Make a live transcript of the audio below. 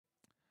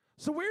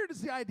So where does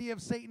the idea of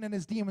Satan and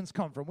his demons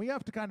come from? We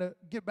have to kind of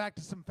get back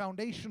to some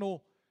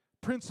foundational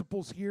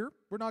principles here.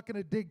 We're not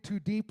going to dig too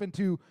deep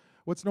into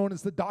what's known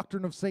as the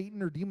doctrine of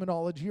Satan or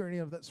demonology or any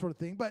of that sort of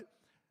thing. But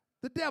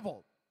the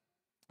devil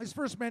is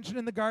first mentioned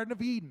in the Garden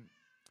of Eden.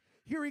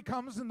 Here he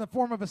comes in the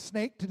form of a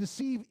snake to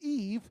deceive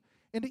Eve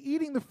into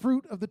eating the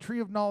fruit of the tree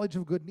of knowledge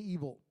of good and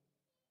evil.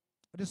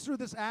 It is through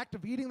this act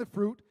of eating the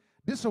fruit,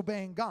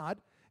 disobeying God,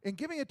 and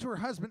giving it to her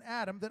husband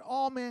Adam that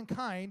all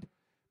mankind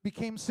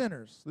became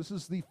sinners. This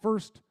is the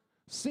first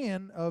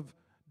sin of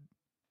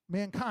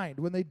mankind,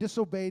 when they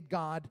disobeyed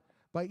God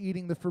by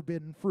eating the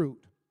forbidden fruit.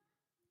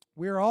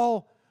 We are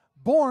all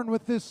born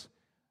with this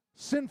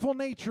sinful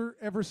nature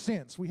ever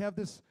since. We have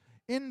this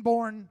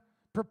inborn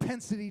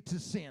propensity to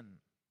sin.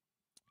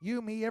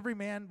 You, me, every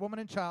man, woman,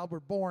 and child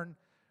were born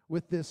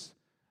with this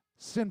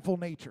sinful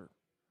nature.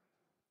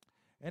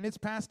 And it's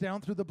passed down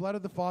through the blood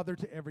of the Father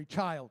to every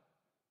child.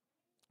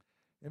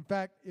 In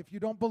fact, if you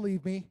don't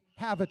believe me,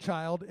 have a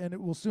child, and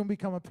it will soon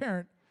become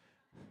apparent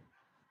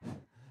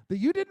that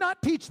you did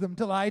not teach them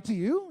to lie to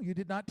you. You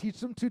did not teach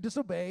them to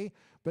disobey,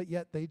 but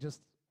yet they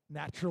just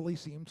naturally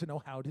seem to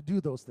know how to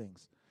do those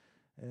things.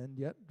 And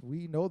yet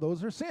we know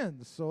those are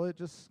sins, so it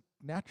just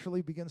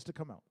naturally begins to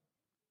come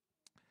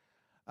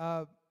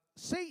out.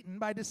 Satan,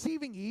 by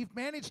deceiving Eve,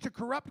 managed to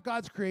corrupt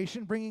God's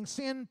creation, bringing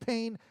sin,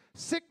 pain,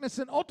 sickness,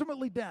 and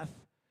ultimately death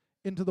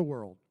into the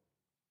world.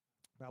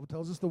 The Bible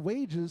tells us the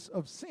wages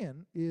of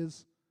sin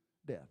is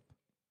death.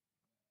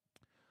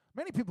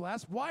 Many people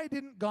ask, why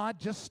didn't God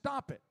just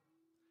stop it?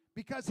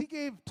 Because he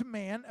gave to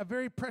man a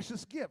very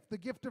precious gift, the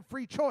gift of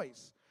free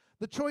choice.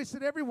 The choice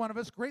that every one of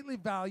us greatly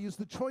values,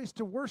 the choice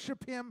to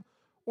worship him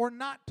or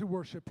not to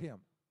worship him.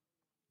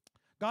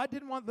 God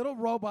didn't want little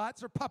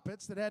robots or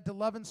puppets that had to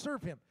love and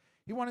serve him.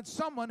 He wanted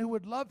someone who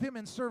would love him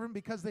and serve him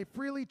because they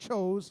freely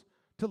chose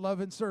to love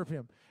and serve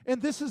him.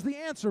 And this is the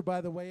answer, by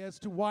the way, as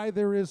to why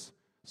there is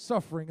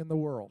suffering in the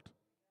world.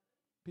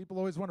 People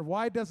always wonder,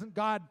 why doesn't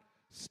God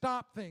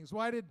stop things?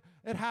 Why did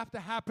it have to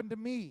happen to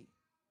me?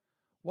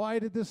 Why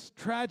did this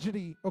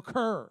tragedy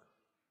occur?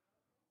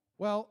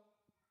 Well,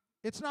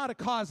 it's not a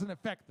cause and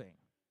effect thing.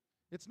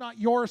 It's not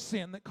your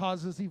sin that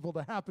causes evil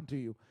to happen to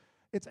you.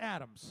 It's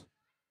Adam's.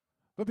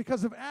 But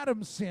because of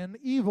Adam's sin,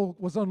 evil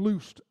was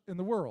unleashed in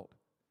the world.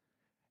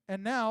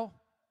 And now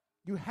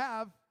you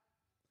have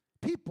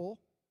people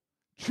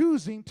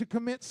choosing to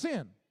commit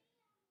sin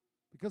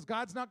because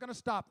God's not going to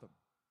stop them.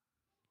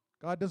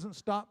 God doesn't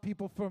stop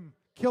people from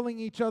killing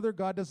each other.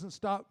 God doesn't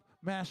stop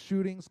mass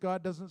shootings.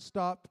 God doesn't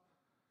stop,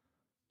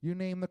 you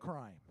name the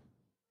crime.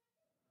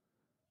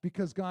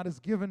 Because God has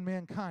given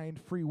mankind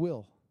free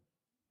will.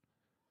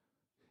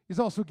 He's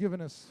also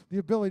given us the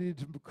ability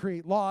to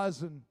create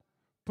laws and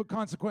put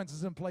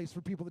consequences in place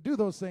for people that do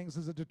those things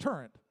as a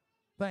deterrent.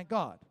 Thank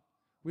God.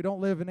 We don't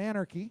live in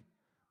anarchy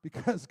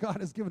because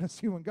God has given us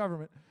human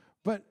government.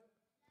 But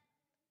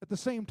at the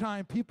same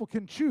time, people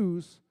can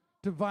choose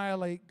to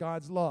violate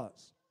God's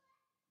laws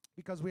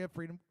because we have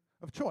freedom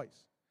of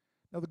choice.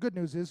 Now, the good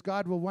news is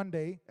God will one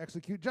day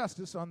execute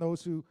justice on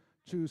those who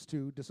choose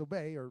to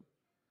disobey or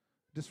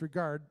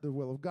disregard the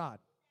will of God.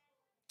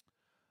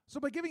 So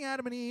by giving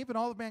Adam and Eve and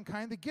all of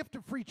mankind the gift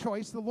of free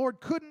choice, the Lord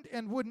couldn't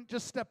and wouldn't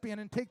just step in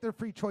and take their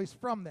free choice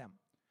from them.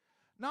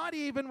 Not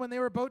even when they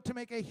were about to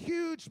make a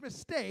huge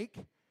mistake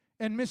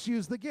and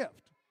misuse the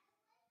gift.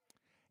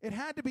 It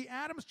had to be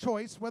Adam's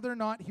choice whether or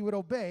not he would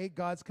obey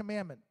God's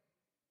commandment.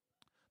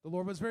 The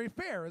Lord was very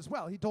fair as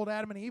well. He told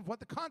Adam and Eve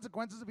what the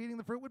consequences of eating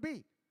the fruit would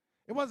be.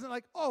 It wasn't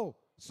like, oh,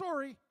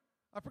 sorry,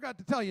 I forgot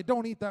to tell you,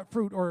 don't eat that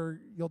fruit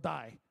or you'll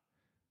die.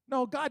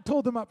 No, God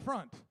told them up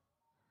front.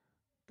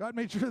 God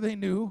made sure they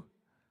knew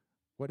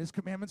what his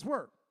commandments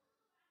were.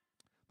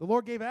 The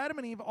Lord gave Adam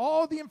and Eve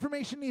all the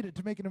information needed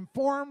to make an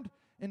informed,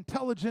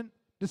 intelligent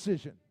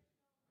decision,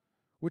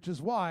 which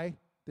is why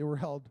they were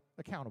held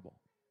accountable.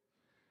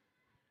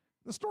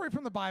 The story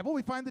from the Bible,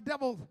 we find the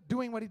devil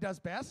doing what he does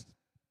best,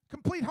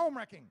 complete home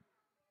wrecking.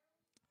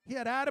 He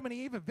had Adam and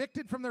Eve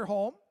evicted from their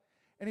home,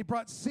 and he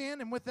brought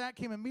sin, and with that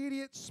came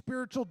immediate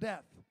spiritual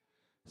death,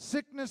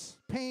 sickness,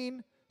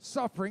 pain,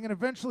 suffering, and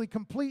eventually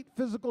complete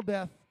physical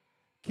death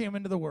came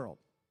into the world.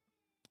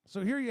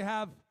 So here you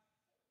have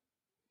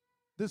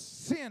this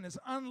sin is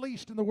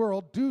unleashed in the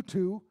world due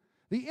to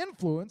the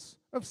influence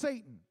of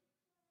Satan.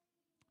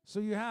 So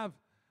you have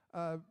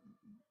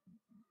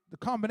the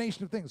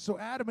combination of things. So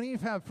Adam and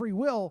Eve have free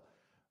will,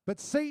 but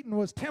Satan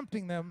was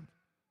tempting them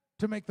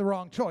to make the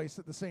wrong choice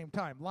at the same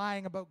time,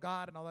 lying about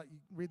God and all that. You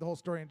read the whole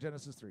story in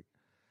Genesis 3.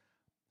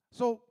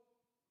 So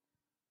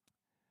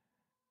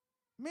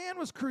man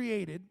was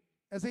created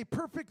as a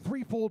perfect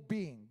threefold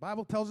being. The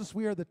Bible tells us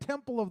we are the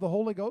temple of the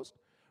Holy Ghost.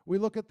 We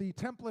look at the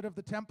template of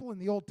the temple in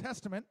the Old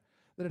Testament,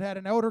 that it had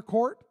an outer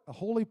court, a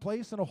holy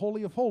place, and a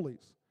holy of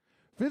holies.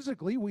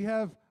 Physically, we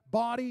have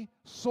body,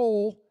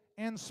 soul,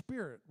 and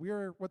spirit. We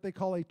are what they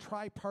call a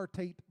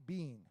tripartite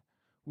being.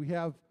 We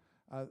have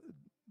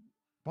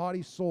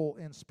body, soul,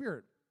 and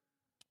spirit.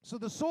 So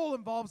the soul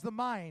involves the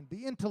mind,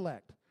 the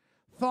intellect,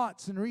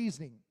 thoughts and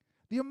reasoning,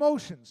 the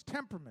emotions,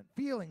 temperament,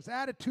 feelings,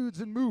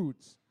 attitudes, and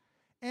moods.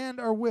 and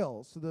our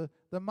will. So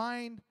the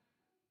mind,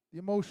 the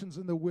emotions,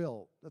 and the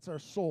will. That's our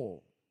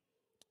soul.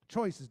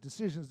 Choices,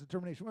 decisions,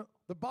 determination. Well,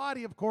 the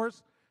body, of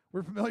course,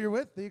 we're familiar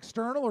with, the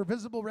external or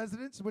visible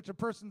residence in which a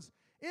person's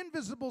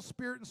invisible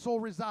spirit and soul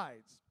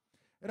resides.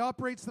 It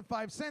operates the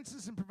five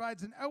senses and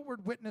provides an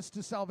outward witness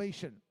to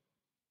salvation.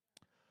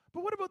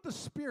 But what about the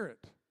spirit?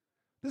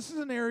 This is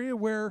an area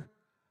where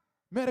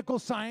medical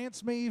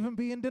science may even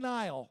be in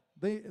denial.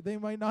 They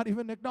might not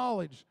even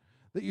acknowledge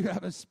that you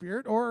have a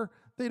spirit, or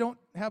they don't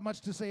have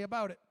much to say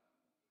about it.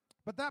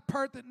 But that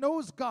part that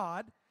knows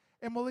God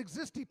and will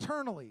exist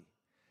eternally,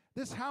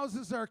 this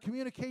houses our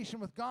communication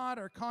with God,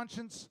 our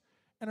conscience,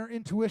 and our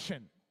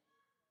intuition.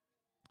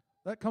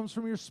 That comes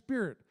from your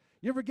spirit.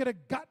 You ever get a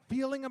gut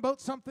feeling about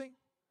something?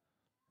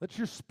 That's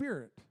your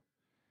spirit.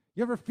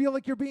 You ever feel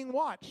like you're being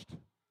watched?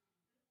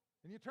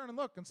 And you turn and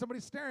look and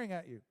somebody's staring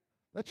at you.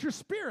 That's your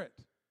spirit.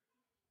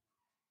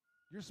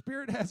 Your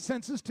spirit has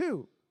senses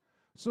too.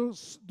 So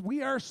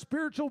we are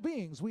spiritual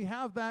beings. We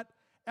have that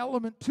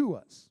element to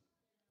us.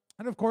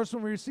 And of course,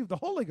 when we receive the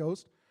Holy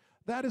Ghost,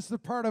 that is the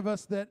part of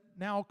us that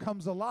now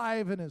comes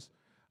alive and is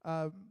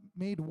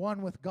made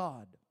one with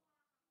God.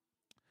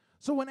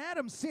 So when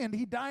Adam sinned,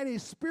 he died a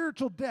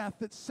spiritual death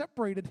that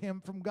separated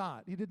him from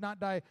God. He did not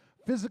die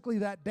physically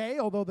that day,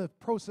 although the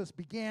process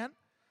began,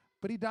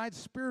 but he died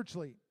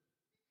spiritually.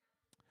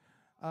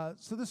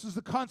 So this is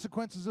the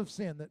consequences of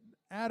sin, that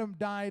Adam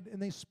died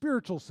in a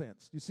spiritual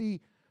sense. You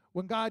see,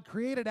 when God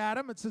created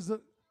Adam, it says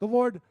that the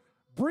Lord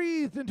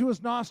breathed into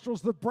his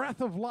nostrils the breath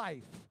of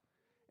life,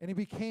 and he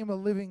became a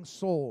living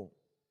soul.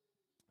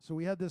 So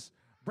we had this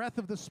breath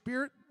of the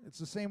Spirit. It's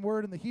the same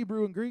word in the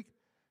Hebrew and Greek,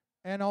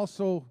 and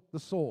also the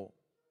soul.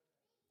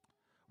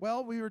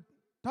 Well, we were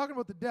talking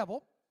about the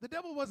devil. The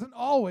devil wasn't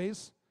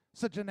always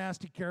such a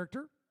nasty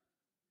character.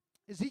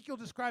 Ezekiel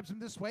describes him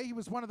this way. He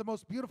was one of the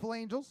most beautiful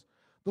angels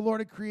the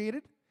Lord had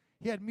created.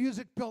 He had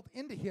music built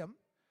into him.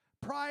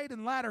 Pride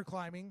and ladder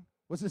climbing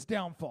was his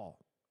downfall.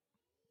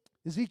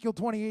 Ezekiel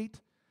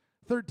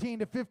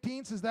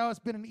 28:13-15 says, "Thou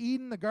hast been in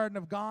Eden, the garden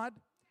of God.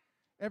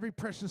 Every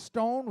precious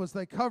stone was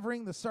thy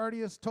covering, the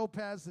sardius,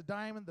 topaz, the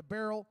diamond, the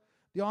beryl,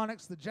 the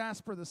onyx, the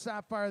jasper, the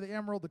sapphire, the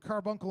emerald, the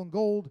carbuncle, and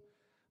gold.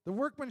 The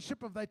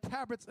workmanship of thy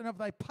tabrets and of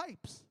thy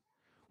pipes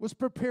was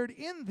prepared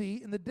in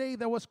thee in the day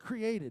thou wast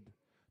created."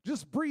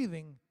 Just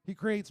breathing, he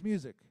creates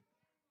music,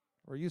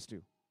 or used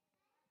to.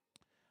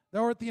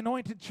 "Thou art the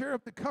anointed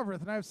cherub that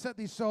covereth, and I have set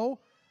thee so.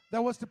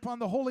 Thou wast upon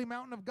the holy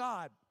mountain of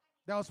God.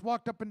 Thou hast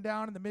walked up and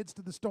down in the midst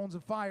of the stones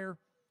of fire.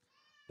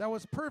 Thou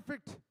wast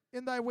perfect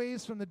in thy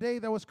ways from the day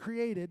thou wast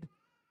created,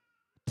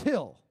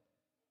 till,"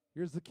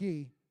 here's the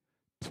key,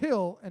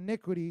 "till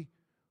iniquity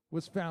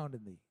was found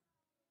in thee."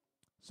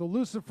 So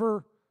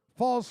Lucifer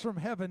falls from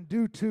heaven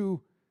due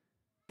to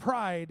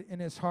pride in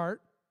his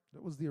heart.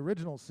 That was the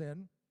original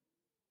sin.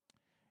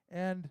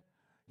 And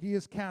he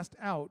is cast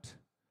out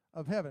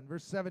of heaven.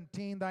 Verse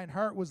 17, "Thine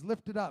heart was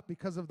lifted up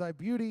because of thy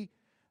beauty.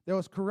 Thou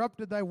hast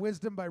corrupted thy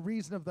wisdom by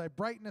reason of thy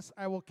brightness.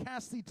 I will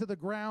cast thee to the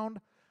ground.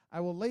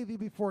 I will lay thee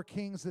before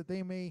kings that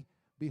they may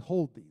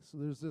behold thee." So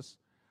there's this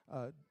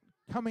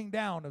coming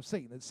down of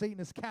Satan, that Satan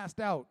is cast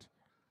out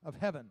of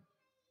heaven.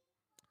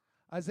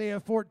 Isaiah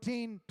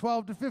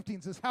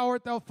 14:12-15 says, "How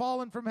art thou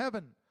fallen from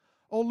heaven,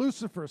 O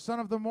Lucifer, son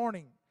of the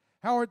morning?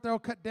 How art thou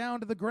cut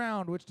down to the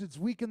ground, which didst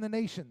weaken the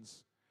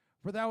nations?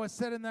 For thou hast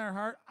said in thy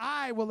heart,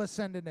 I will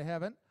ascend into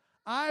heaven.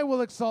 I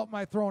will exalt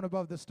my throne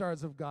above the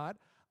stars of God.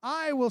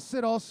 I will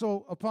sit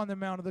also upon the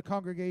mount of the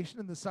congregation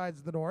in the sides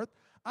of the north.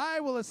 I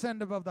will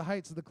ascend above the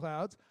heights of the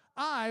clouds.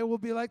 I will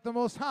be like the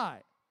Most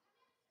High."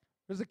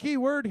 There's a key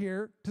word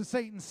here to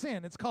Satan's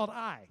sin. It's called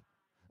I.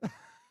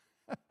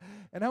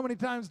 And how many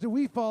times do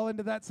we fall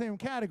into that same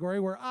category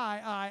where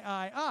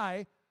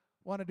I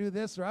want to do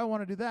this or I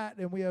want to do that,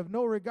 and we have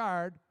no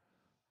regard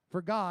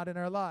for God in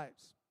our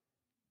lives?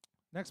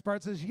 Next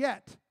part says,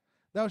 "Yet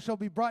thou shalt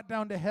be brought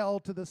down to hell,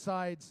 to the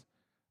sides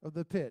of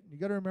the pit." You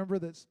got to remember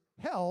this.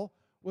 Hell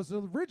was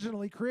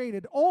originally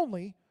created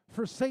only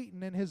for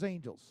Satan and his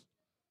angels.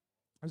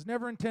 It was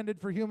never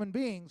intended for human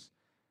beings,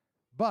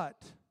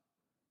 but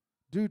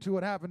due to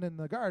what happened in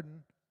the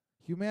garden,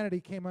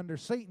 humanity came under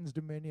Satan's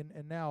dominion,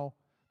 and now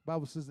the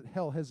Bible says that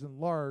hell has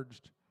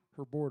enlarged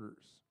her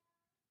borders.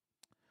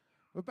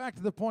 But back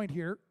to the point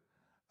here,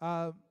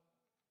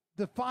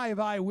 the five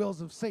I wills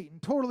of Satan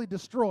totally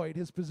destroyed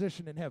his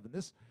position in heaven.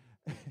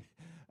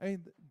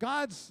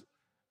 God's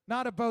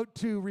not about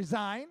to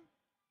resign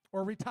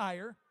or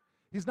retire.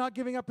 He's not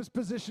giving up his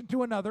position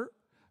to another.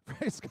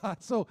 Praise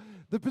God. So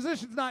the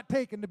position's not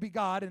taken to be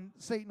God, and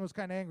Satan was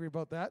kind of angry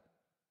about that.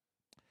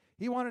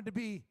 He wanted to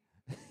be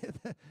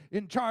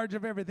in charge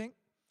of everything.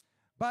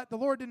 But the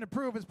Lord didn't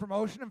approve his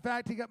promotion. In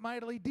fact, he got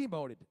mightily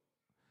demoted.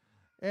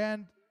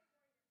 And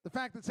the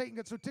fact that Satan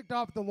got so ticked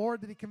off at the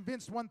Lord that he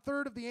convinced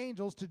 1/3 of the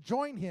angels to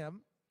join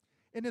him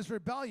in his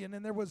rebellion,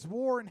 and there was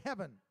war in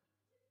heaven.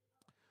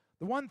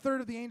 The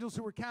 1/3 of the angels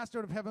who were cast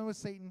out of heaven with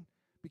Satan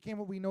became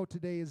what we know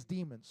today as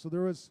demons. So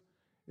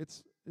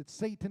it's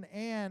Satan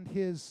and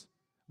his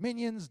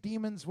minions,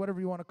 demons,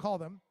 whatever you want to call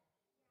them.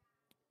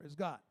 Praise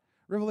God.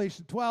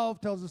 Revelation 12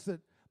 tells us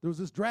that There was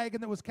this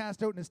dragon that was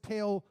cast out, and his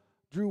tail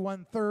drew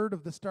 1/3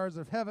 of the stars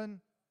of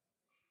heaven.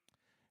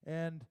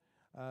 And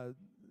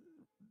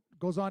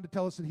goes on to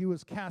tell us that he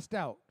was cast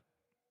out.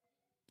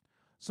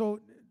 So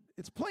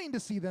it's plain to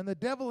see then the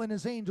devil and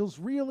his angels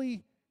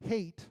really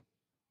hate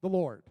the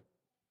Lord.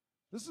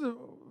 This is a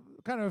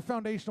kind of a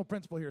foundational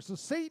principle here. So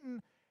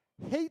Satan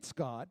hates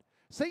God.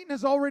 Satan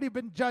has already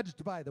been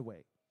judged, by the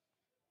way.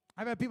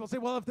 I've had people say,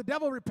 well, if the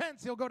devil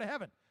repents, he'll go to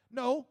heaven.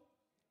 No,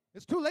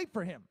 it's too late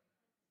for him.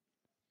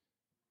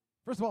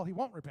 First of all, he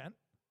won't repent.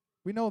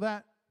 We know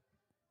that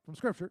from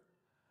Scripture.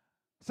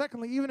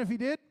 Secondly, even if he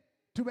did,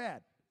 too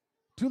bad.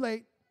 Too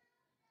late.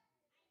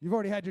 You've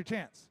already had your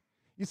chance.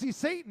 You see,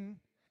 Satan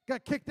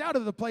got kicked out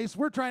of the place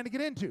we're trying to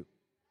get into.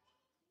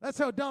 That's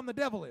how dumb the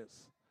devil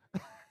is.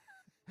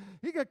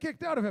 He got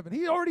kicked out of heaven.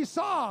 He already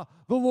saw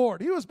the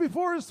Lord. He was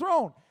before his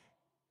throne.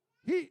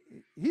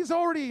 He's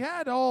already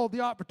had all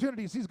the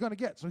opportunities he's going to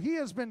get. So he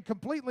has been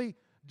completely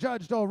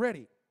judged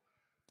already.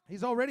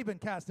 He's already been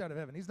cast out of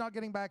heaven. He's not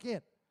getting back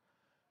in.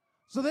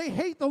 So they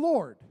hate the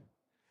Lord.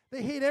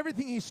 They hate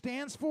everything he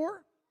stands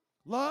for.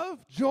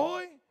 Love,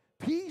 joy,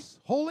 peace,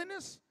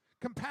 holiness,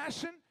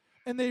 compassion,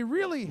 and they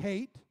really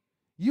hate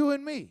you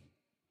and me.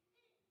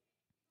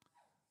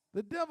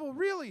 The devil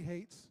really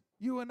hates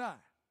you and I.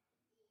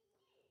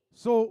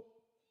 So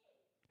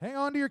hang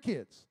on to your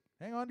kids.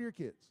 Hang on to your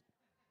kids.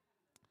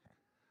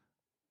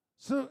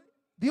 So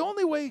the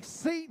only way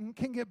Satan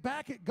can get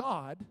back at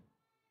God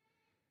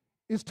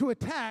is to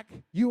attack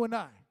you and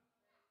I.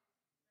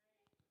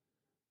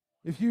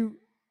 If you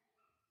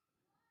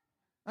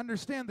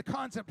understand the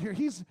concept here,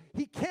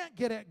 he can't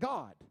get at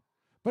God,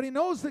 but he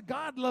knows that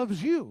God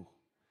loves you,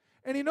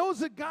 and he knows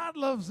that God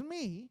loves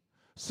me,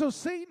 so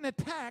Satan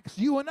attacks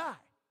you and I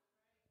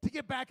to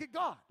get back at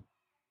God.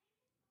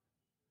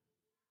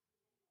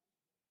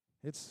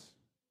 It's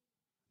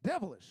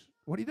devilish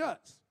what he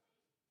does.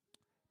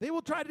 They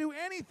will try to do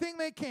anything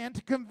they can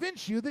to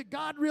convince you that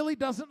God really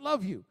doesn't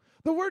love you.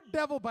 The word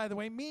devil, by the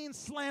way, means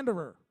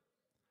slanderer.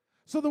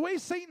 So the way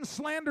Satan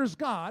slanders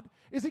God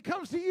is he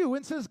comes to you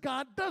and says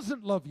God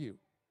doesn't love you.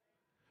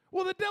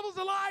 Well, the devil's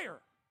a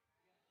liar.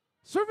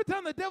 So every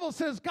time the devil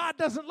says God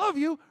doesn't love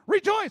you,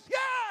 rejoice.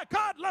 Yeah,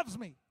 God loves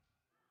me.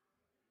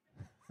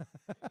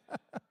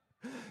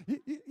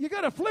 You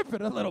got to flip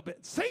it a little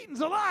bit. Satan's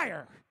a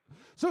liar.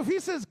 So if he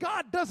says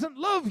God doesn't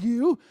love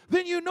you,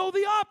 then you know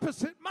the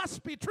opposite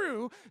must be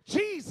true.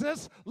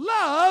 Jesus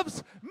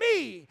loves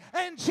me,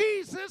 and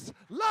Jesus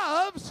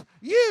loves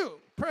you.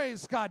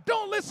 Praise God.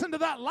 Don't listen to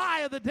that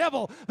lie of the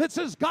devil that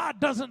says God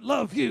doesn't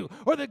love you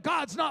or that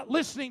God's not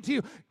listening to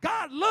you.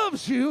 God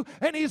loves you,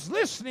 and he's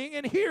listening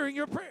and hearing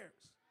your prayers.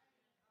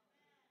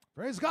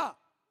 Praise God.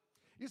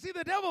 You see,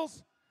 the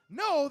devils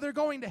know they're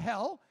going to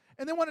hell,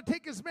 and they want to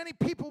take as many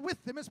people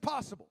with them as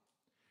possible.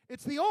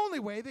 It's the only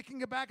way they can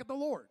get back at the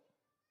Lord.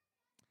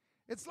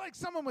 It's like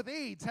someone with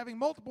AIDS having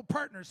multiple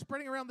partners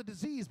spreading around the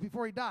disease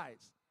before he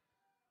dies.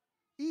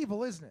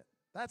 Evil, isn't it?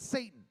 That's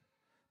Satan.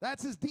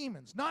 That's his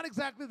demons. Not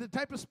exactly the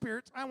type of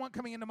spirits I want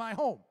coming into my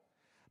home.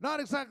 Not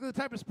exactly the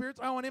type of spirits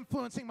I want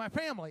influencing my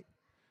family.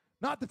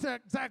 Not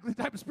exactly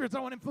the type of spirits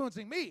I want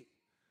influencing me.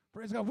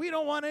 Praise God. We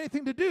don't want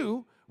anything to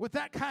do with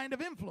that kind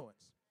of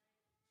influence.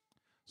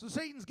 So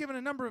Satan's given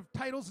a number of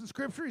titles in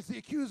Scripture. He's the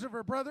accuser of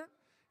our brethren.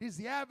 He's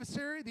the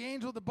adversary, the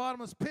angel of the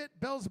bottomless pit,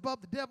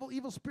 Beelzebub, the devil,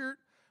 evil spirit,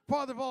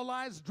 father of all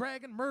lies,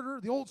 dragon, murderer,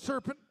 the old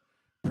serpent,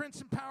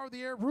 prince and power of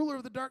the air, ruler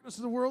of the darkness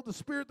of the world, the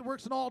spirit that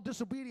works in all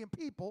disobedient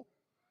people,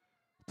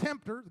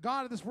 tempter, the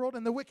god of this world,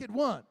 and the wicked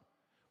one.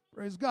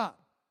 Praise God.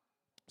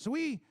 So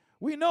we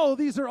know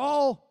these are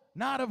all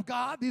not of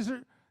God. These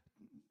are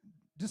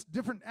just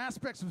different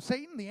aspects of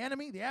Satan, the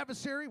enemy, the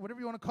adversary, whatever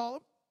you want to call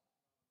him.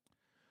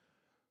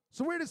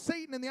 So where does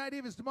Satan and the idea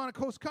of his demonic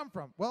host come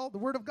from? Well, the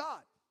Word of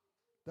God.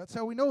 That's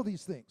how we know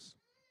these things.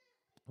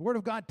 The Word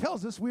of God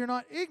tells us we are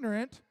not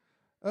ignorant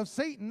of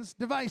Satan's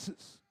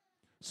devices.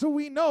 So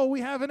we know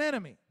we have an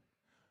enemy.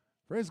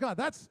 Praise God.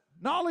 That's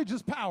knowledge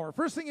is power.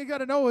 First thing you got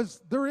to know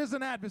is there is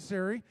an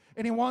adversary,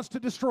 and he wants to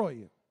destroy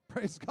you.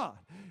 Praise God.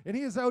 And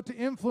he is out to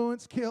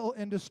influence, kill,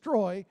 and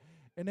destroy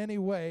in any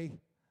way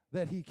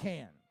that he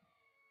can.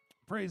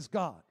 Praise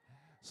God.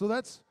 So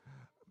that's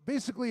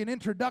basically an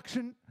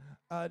introduction.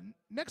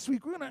 Next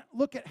week, we're going to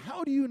look at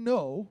how do you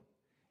know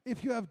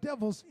if you have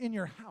devils in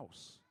your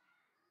house?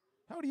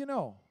 How do you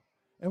know?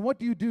 And what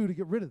do you do to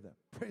get rid of them?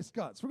 Praise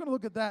God. So we're going to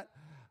look at that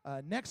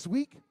next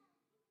week.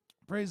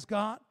 Praise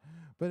God.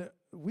 But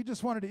we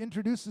just wanted to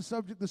introduce the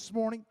subject this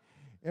morning.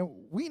 And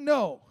we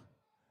know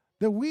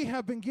that we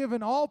have been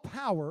given all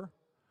power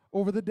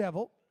over the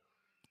devil.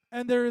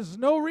 And there is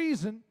no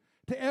reason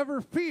to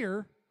ever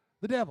fear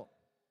the devil.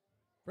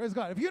 Praise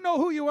God. If you know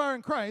who you are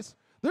in Christ,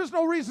 there's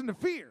no reason to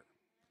fear.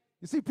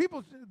 You see,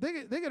 people,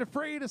 they get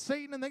afraid of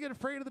Satan and they get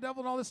afraid of the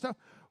devil and all this stuff.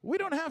 We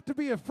don't have to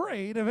be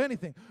afraid of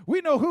anything.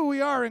 We know who we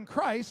are in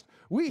Christ.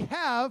 We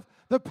have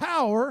the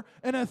power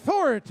and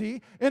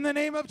authority in the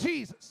name of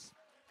Jesus.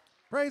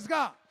 Praise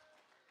God.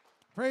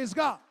 Praise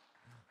God.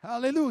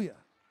 Hallelujah.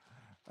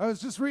 I was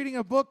just reading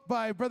a book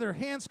by Brother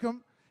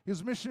Hanscom. He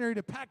was a missionary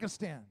to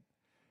Pakistan.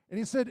 And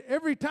he said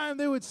every time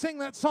they would sing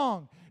that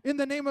song, in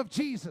the name of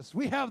Jesus,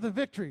 we have the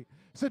victory.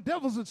 So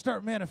devils would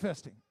start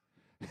manifesting.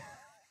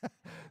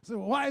 So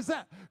why is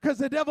that? Because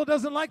the devil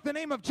doesn't like the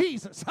name of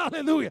Jesus.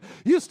 Hallelujah.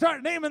 You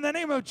start naming the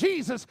name of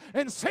Jesus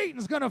and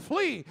Satan's going to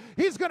flee.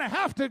 He's going to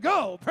have to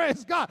go.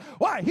 Praise God.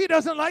 Why? He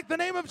doesn't like the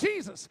name of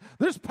Jesus.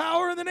 There's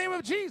power in the name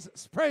of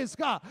Jesus. Praise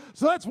God.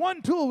 So that's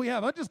one tool we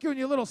have. I'm just giving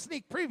you a little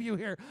sneak preview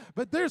here.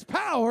 But there's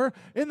power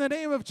in the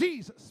name of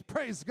Jesus.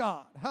 Praise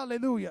God.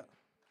 Hallelujah.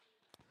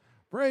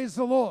 Praise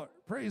the Lord.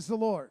 Praise the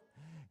Lord.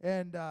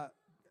 And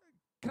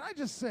can I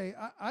just say,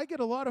 I get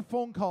a lot of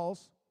phone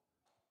calls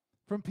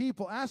from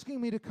people asking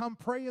me to come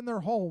pray in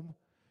their home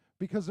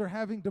because they're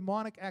having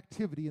demonic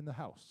activity in the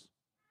house.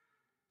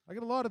 I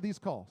get a lot of these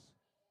calls.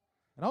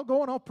 And I'll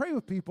go and I'll pray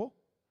with people,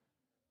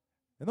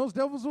 and those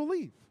devils will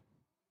leave.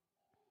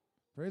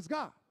 Praise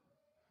God.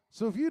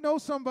 So if you know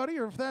somebody,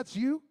 or if that's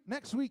you,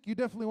 next week you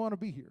definitely want to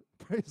be here.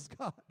 Praise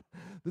God.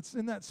 That's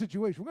in that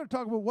situation. We're going to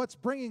talk about what's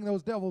bringing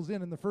those devils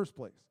in the first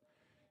place.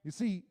 You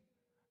see,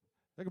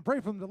 I can pray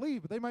for them to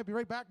leave, but they might be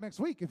right back next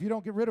week if you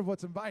don't get rid of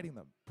what's inviting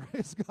them.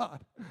 Praise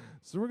God.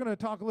 So we're going to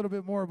talk a little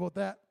bit more about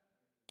that.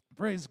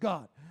 Praise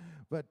God.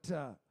 But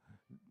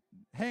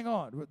hang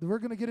on. We're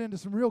going to get into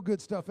some real good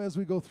stuff as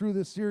we go through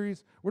this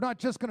series. We're not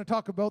just going to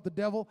talk about the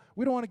devil.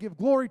 We don't want to give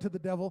glory to the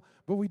devil,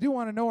 but we do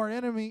want to know our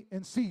enemy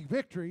and seek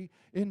victory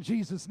in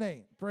Jesus'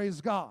 name.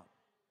 Praise God.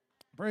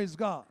 Praise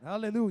God.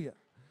 Hallelujah.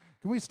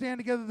 Can we stand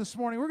together this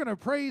morning? We're going to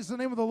praise the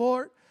name of the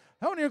Lord.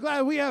 How many are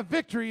glad we have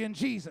victory in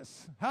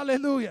Jesus?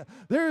 Hallelujah.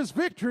 There is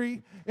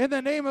victory in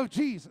the name of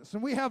Jesus,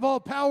 and we have all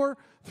power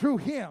through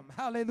him.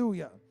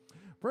 Hallelujah.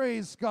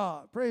 Praise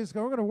God. Praise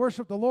God. We're going to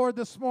worship the Lord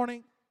this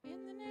morning.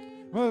 In the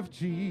name of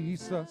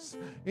Jesus,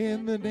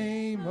 in the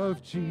name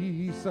of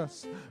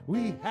Jesus,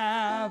 we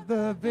have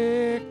the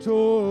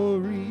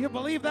victory. You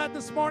believe that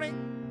this morning?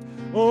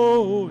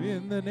 Oh,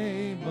 in the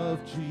name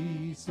of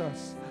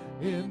Jesus,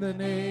 in the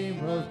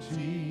name of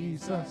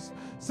Jesus,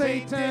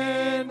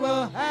 Satan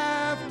will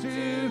have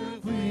to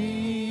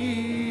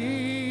flee.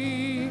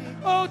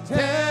 Oh,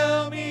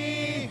 tell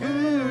me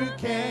who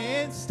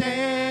can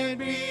stand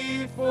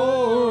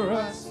before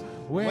us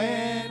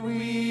when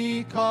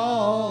we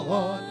call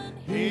on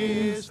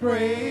his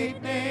great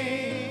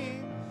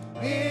name.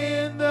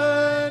 In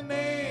the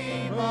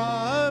name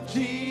of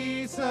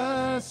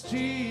Jesus,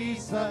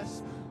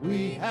 Jesus,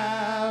 we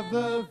have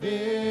the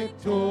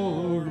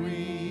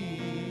victory.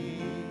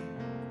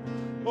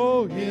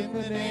 Oh, in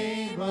the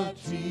name of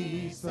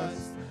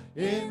Jesus,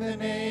 in the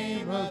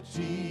name of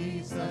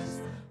Jesus,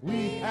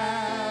 we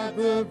have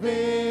the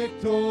victory.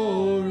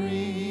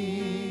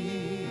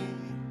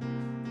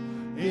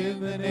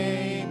 In the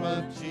name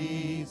of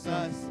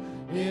Jesus,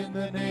 in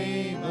the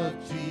name of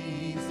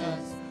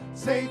Jesus,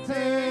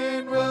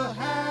 Satan will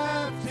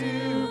have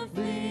to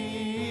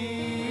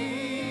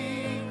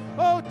flee.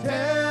 Oh,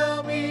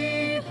 tell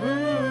me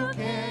who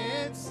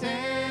can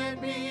stand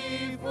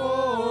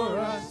before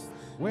us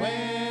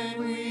when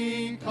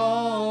we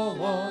call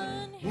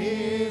on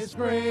his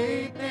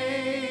great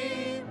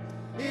name.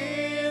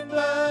 In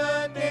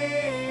the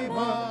name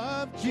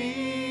of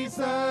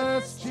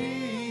Jesus,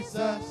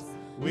 Jesus,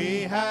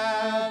 we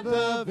have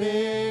the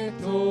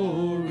victory.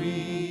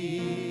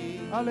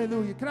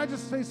 Hallelujah. Can I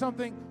just say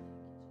something?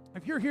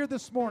 If you're here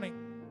this morning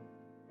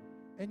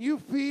and you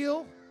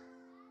feel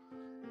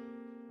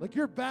like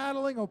you're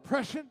battling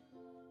oppression,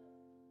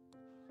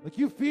 like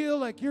you feel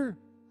like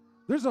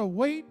there's a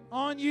weight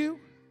on you,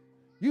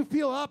 you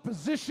feel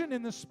opposition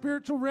in the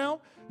spiritual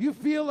realm, you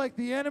feel like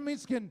the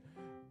enemies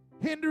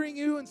hindering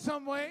you in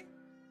some way,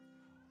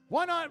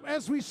 why not,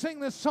 as we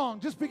sing this song,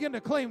 just begin to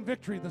claim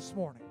victory this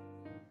morning?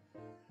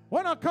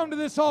 Why not come to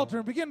this altar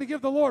and begin to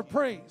give the Lord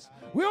praise?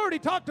 We already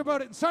talked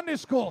about it in Sunday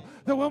school,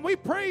 that when we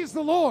praise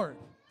the Lord,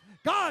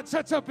 God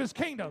sets up his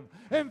kingdom,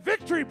 and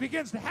victory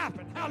begins to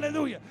happen.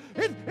 Hallelujah.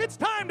 It's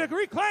time to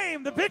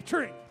reclaim the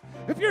victory.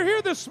 If you're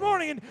here this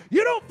morning and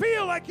you don't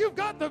feel like you've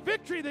got the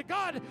victory that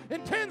God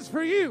intends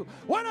for you,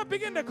 why not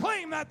begin to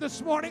claim that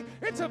this morning?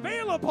 It's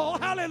available.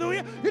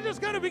 Hallelujah. You just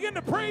got to begin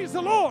to praise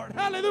the Lord.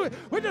 Hallelujah.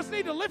 We just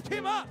need to lift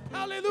him up.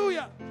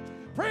 Hallelujah.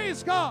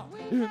 Praise God.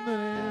 In the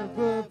name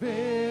of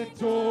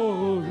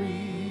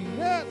victory.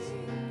 Yes.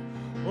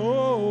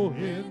 Oh,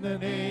 in the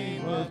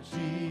name of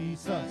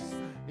Jesus.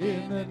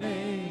 In the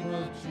name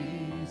of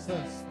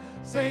Jesus.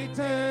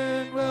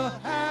 Satan will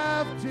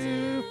have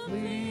to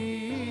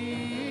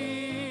flee.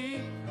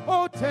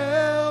 Oh,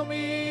 tell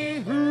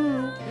me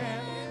who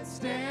can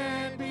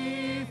stand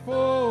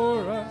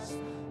before us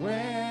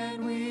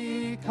when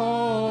we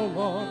call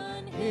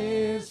on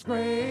his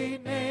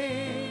great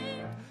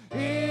name.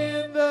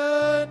 In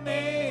the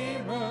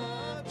name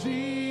of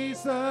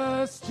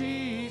Jesus,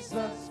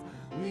 Jesus,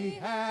 we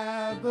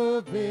have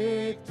the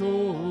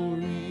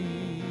victory.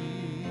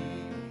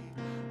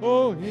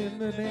 Oh, in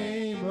the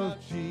name of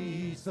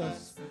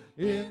Jesus,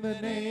 in the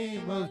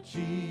name of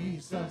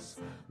Jesus,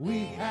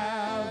 we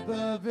have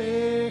the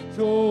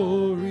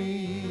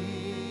victory.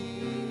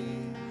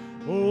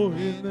 Oh,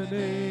 in the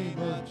name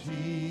of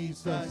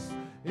Jesus,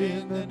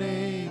 in the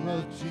name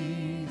of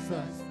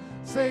Jesus,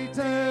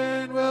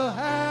 Satan will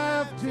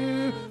have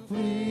to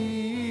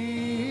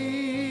flee.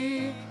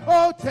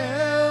 Oh,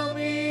 tell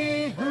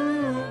me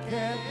who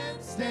can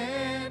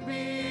stand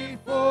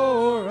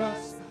before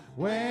us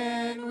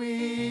when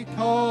we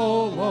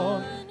call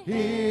on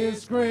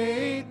his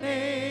great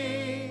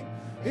name.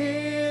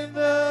 In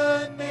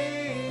the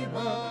name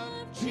of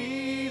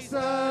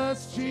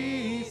Jesus,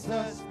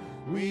 Jesus,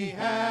 we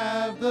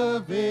have the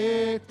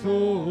victory.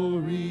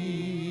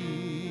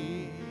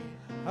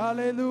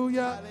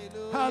 Hallelujah.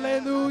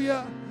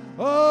 Hallelujah.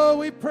 Oh,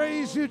 we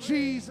praise you,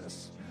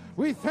 Jesus.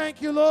 We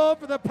thank you, Lord,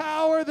 for the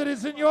power that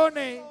is in your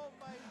name.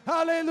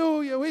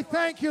 Hallelujah. We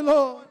thank you,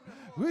 Lord.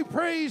 We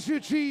praise you,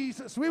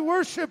 Jesus. We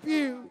worship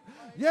you.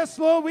 Yes,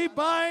 Lord, we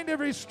bind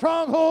every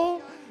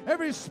stronghold,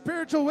 every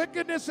spiritual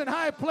wickedness in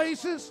high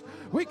places.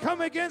 We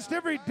come against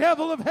every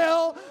devil of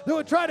hell that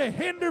would try to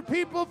hinder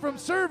people from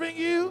serving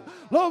you.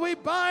 Lord, we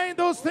bind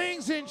those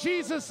things in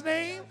Jesus'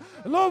 name.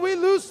 Lord, we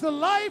loose the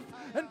life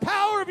and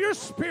power of your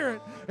Spirit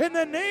in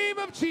the name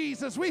of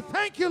Jesus. We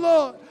thank you,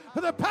 Lord,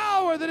 for the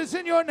power that is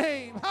in your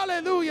name.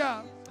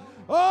 Hallelujah.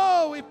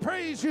 Oh, we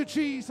praise you,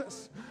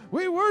 Jesus.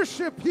 We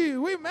worship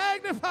you. We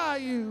magnify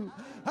you.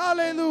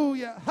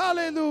 Hallelujah.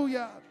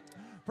 Hallelujah.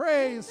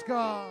 Praise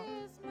God.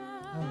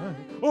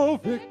 Oh,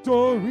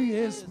 victory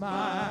is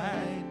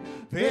mine.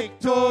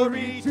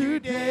 Victory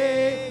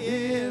today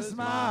is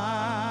mine.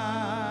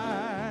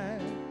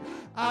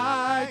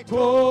 I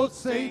told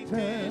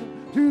Satan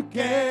to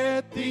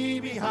get thee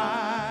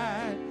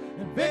behind,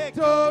 and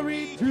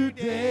victory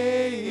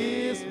today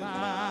is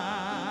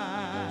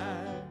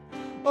mine.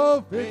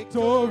 Oh,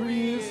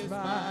 victory is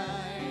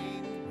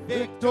mine.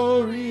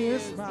 Victory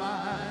is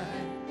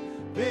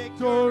mine.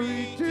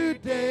 Victory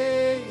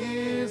today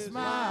is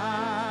mine.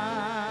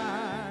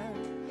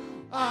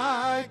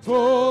 I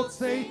told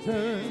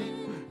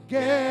Satan,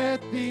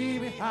 get thee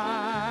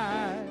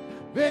behind.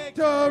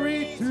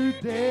 Victory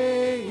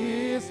today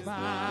is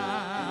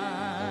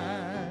mine.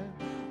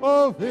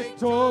 Oh,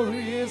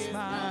 victory is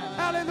mine.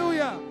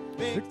 Hallelujah.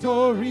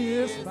 Victory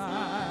is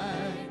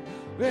mine.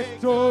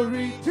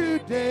 Victory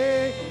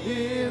today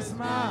is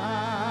mine.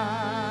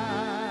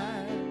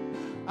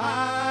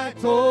 I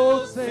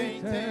told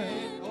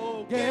Satan,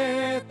 oh,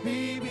 get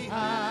thee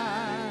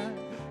behind.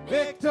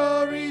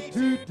 Victory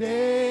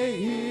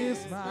today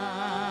is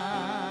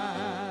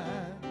mine.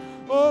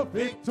 Oh,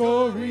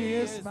 victory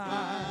is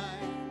mine.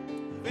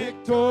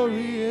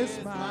 Victory is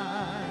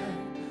mine.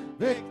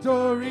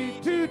 Victory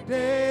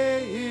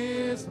today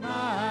is mine.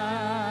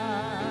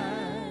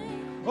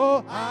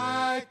 Oh,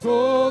 I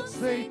told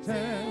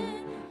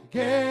Satan,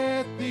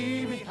 get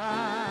thee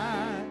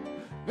behind.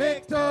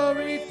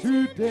 Victory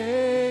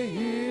today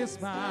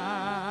is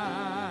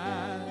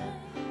mine.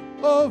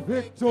 Oh,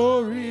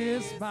 victory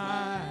is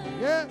mine.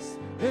 Yes,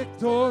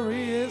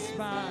 victory is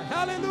mine.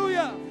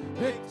 Hallelujah.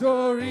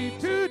 Victory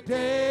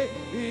today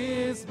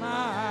is mine.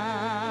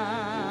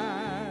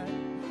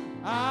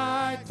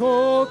 I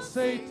told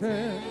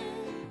Satan,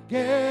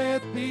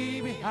 get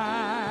thee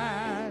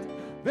behind.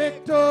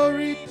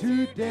 Victory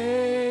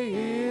today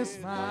is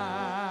mine.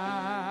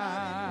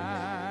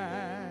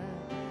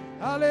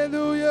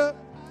 Hallelujah.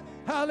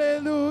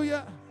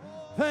 Hallelujah.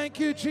 Thank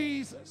you,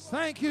 Jesus.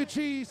 Thank you,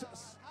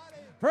 Jesus.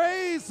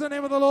 Praise the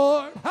name of the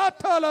Lord.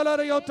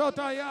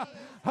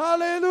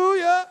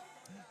 Hallelujah.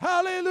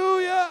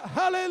 Hallelujah.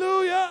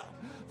 Hallelujah.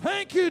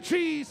 Thank you,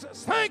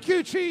 Jesus. Thank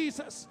you,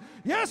 Jesus.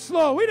 Yes,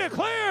 Lord, we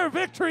declare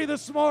victory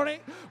this morning.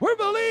 We're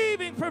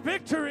believing for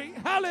victory.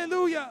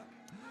 Hallelujah.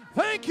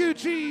 Thank you,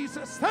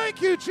 Jesus.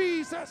 Thank you,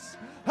 Jesus.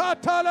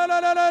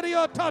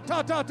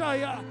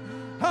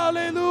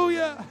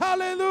 Hallelujah.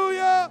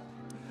 Hallelujah.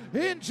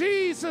 In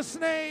Jesus'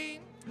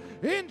 name.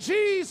 In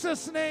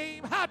Jesus'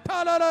 name.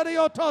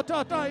 Hallelujah.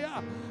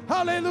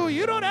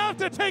 You don't have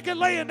to take it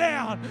laying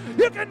down.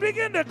 You can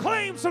begin to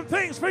claim some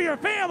things for your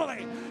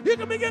family. You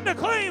can begin to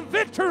claim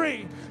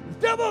victory.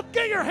 Devil,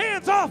 get your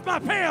hands off my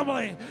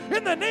family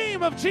in the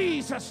name of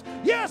Jesus.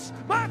 Yes,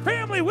 my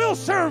family will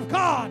serve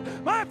God.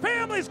 My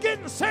family's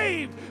getting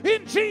saved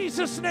in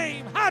Jesus'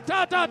 name.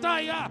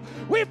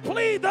 We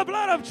plead the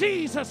blood of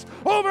Jesus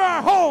over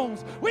our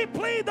homes. We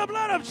plead the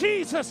blood of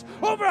Jesus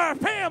over our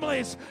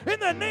families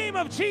in the name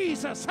of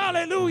Jesus.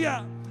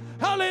 Hallelujah.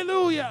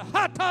 Hallelujah.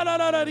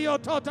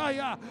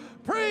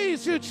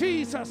 Praise you,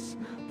 Jesus.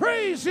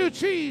 Praise you,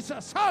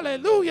 Jesus.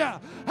 Hallelujah.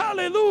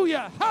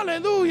 Hallelujah.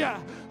 Hallelujah.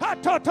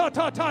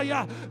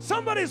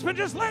 Somebody's been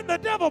just letting the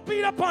devil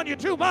beat up on you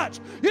too much.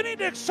 You need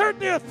to exert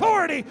the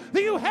authority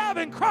that you have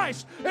in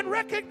Christ and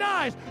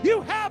recognize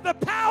you have the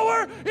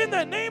power in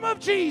the name of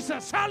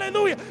Jesus.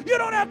 Hallelujah. You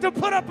don't have to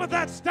put up with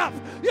that stuff.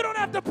 You don't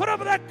have to put up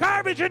with that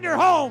garbage in your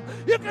home.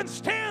 You can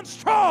stand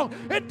strong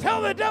and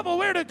tell the devil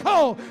where to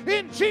go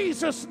in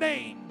Jesus'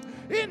 name.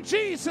 In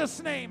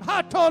Jesus' name.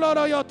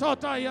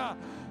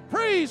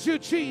 Praise you,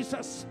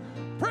 Jesus.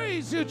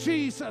 Praise you,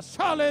 Jesus.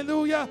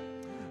 Hallelujah.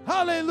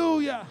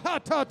 Hallelujah. Got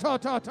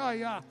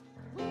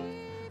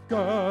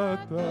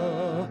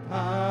the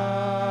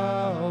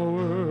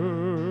power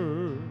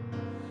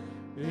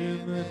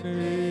in the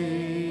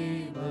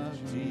name of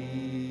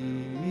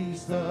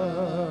Jesus.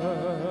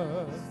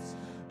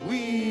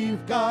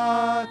 We've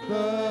got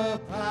the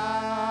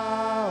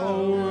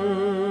power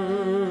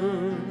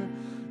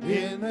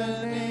in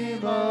the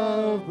name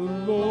of the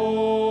Lord.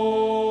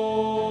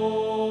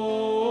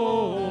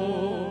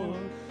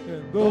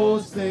 And though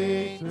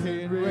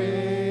Satan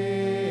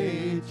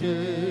rages,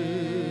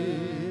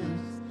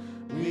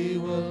 we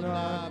will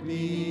not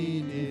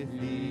be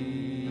defeated.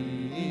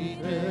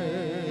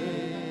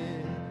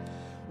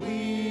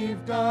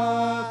 We've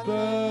got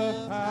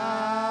the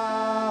power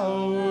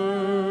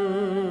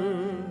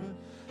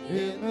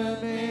in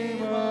the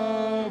name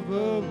of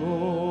the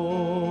Lord.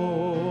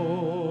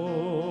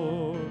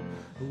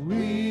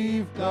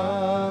 We've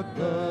got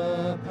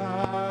the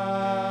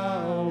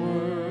power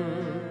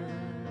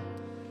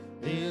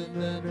in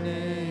the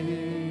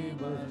name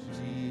of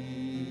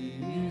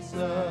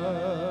Jesus.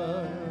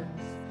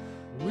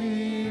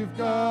 We've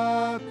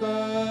got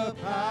the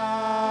power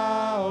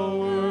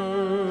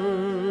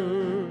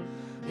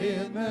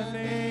in the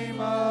name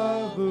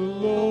of the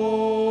Lord.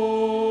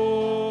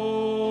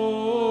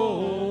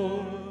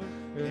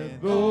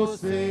 And though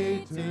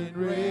Satan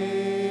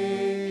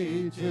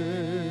rages,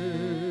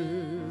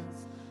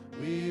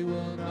 we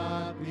will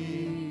not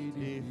be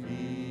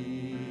defeated.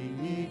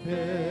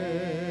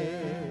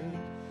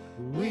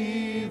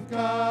 We've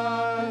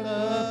got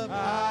the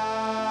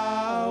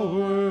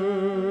power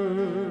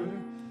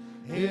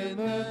in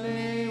the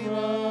name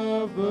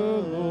of the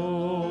Lord.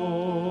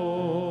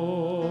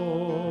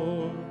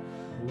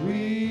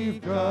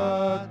 We've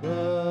got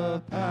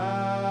the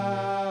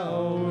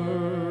power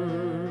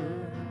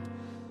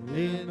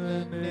in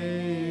the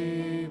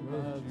name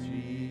of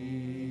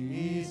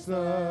Jesus.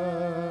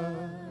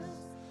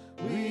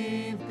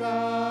 We've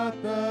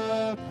got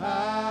the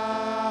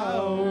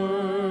power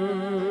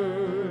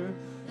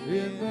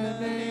in the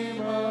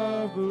name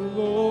of the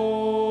Lord.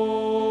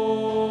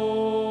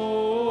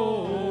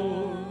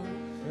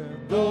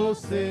 And though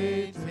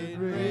Satan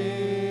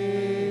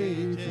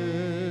rages,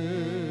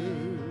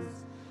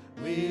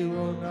 we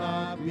will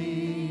not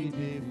be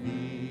defeated.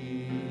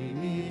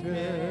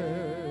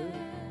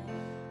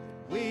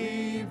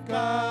 We've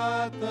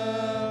got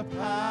the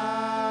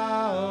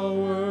power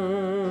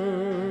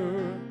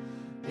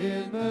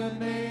in the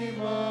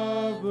name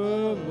of the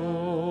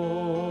Lord.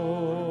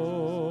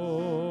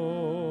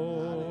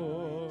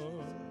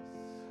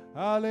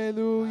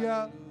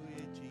 Hallelujah.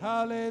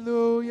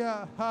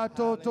 Hallelujah.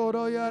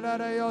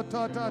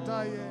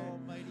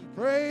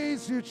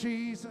 Praise you,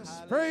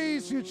 Jesus.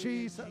 Praise you,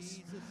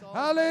 Jesus.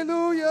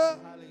 Hallelujah.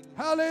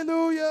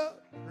 Hallelujah.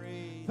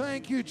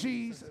 Thank you,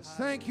 Jesus.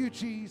 Thank you,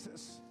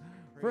 Jesus.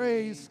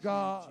 Praise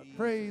God.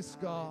 Praise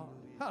God.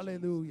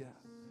 Hallelujah.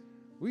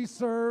 We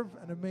serve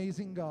an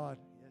amazing God.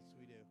 Yes,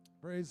 we do.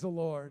 Praise the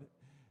Lord.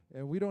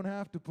 And we don't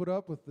have to put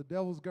up with the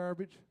devil's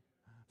garbage.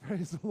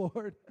 Praise the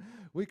Lord.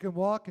 We can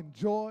walk in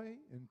joy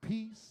and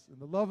peace and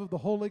the love of the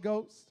Holy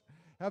Ghost.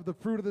 Have the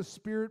fruit of the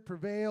Spirit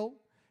prevail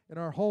in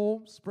our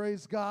homes.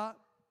 Praise God.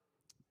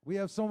 We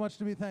have so much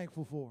to be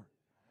thankful for.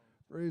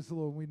 Praise the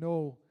Lord. We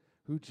know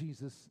who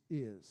Jesus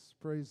is.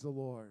 Praise the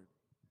Lord.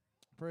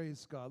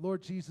 Praise God.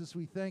 Lord Jesus,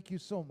 we thank you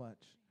so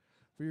much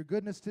for your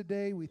goodness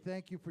today. We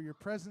thank you for your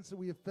presence that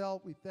we have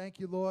felt. We thank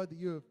you, Lord, that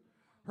you have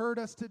heard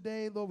us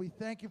today. Lord, we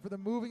thank you for the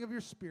moving of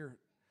your Spirit.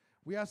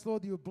 We ask,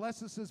 Lord, that you would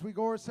bless us as we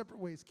go our separate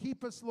ways.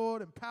 Keep us,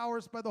 Lord, empower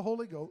us by the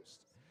Holy Ghost.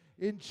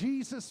 In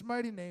Jesus'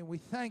 mighty name, we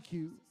thank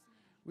you.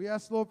 We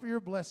ask, Lord, for your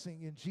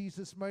blessing in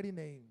Jesus' mighty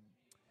name.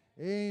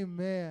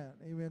 Amen.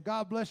 Amen.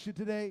 God bless you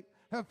today.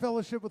 Have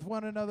fellowship with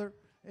one another.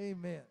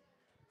 Amen.